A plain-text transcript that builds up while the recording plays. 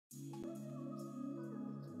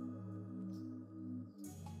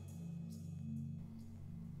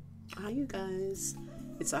Hi you guys,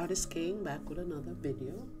 it's Artist King back with another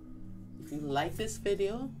video. If you like this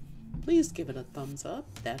video, please give it a thumbs up.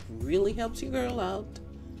 That really helps your girl out.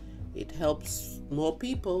 It helps more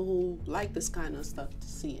people who like this kind of stuff to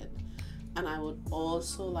see it. And I would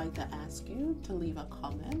also like to ask you to leave a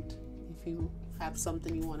comment if you have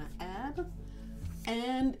something you want to add.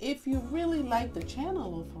 And if you really like the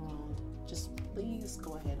channel overall, just please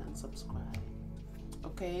go ahead and subscribe.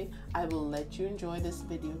 Okay, I will let you enjoy this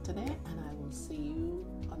video today, and I will see you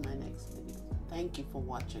on my next video. Thank you for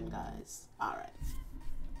watching, guys. All right.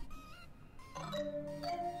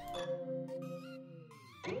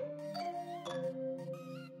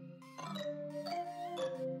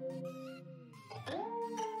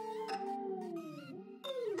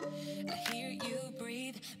 I hear you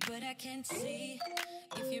breathe, but I can't see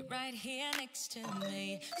if you're right here next to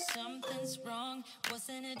me. Something's wrong,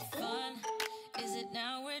 wasn't it fun? Is it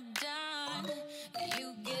now we're done?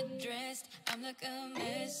 You get dressed, I'm like a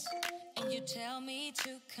mess, and you tell me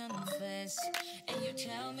to confess, and you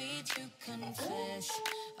tell me to confess.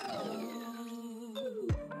 Oh,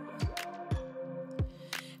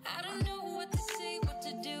 I don't know what to say, what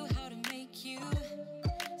to do, how to make you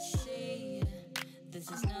see. This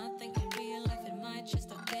is nothing in real life, it might just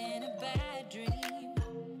have been a bad dream.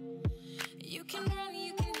 You can run,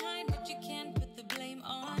 you can hide, but you can't put the blame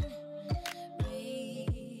on me,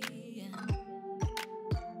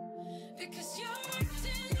 because you're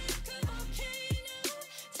acting like a volcano,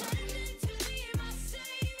 turned into me, my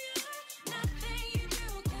savior. Nothing you do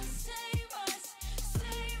can save us,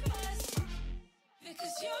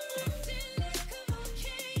 because you're acting like a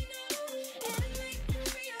volcano and make me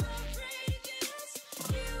feel outrageous.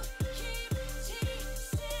 You keep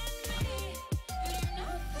teasing me, but you're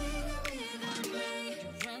nothing without me.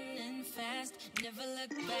 You're running fast, never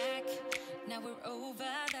look back. Now we're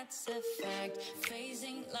over, that's a fact.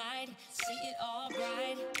 Phasing light, see it all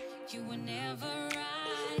bright. You were never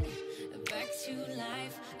right. Back to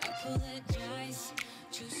life, I apologize.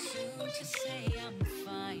 Too soon to say I'm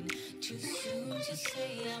fine. Too soon to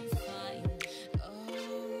say I'm fine. Oh,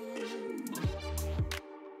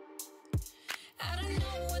 I don't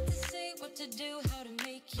know what to say, what to do, how to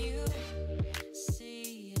make you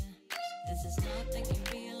see. This is nothing in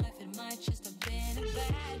real life, it might just have been a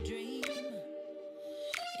bad dream.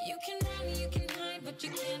 You can run, you can hide, but you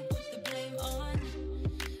can't put the blame on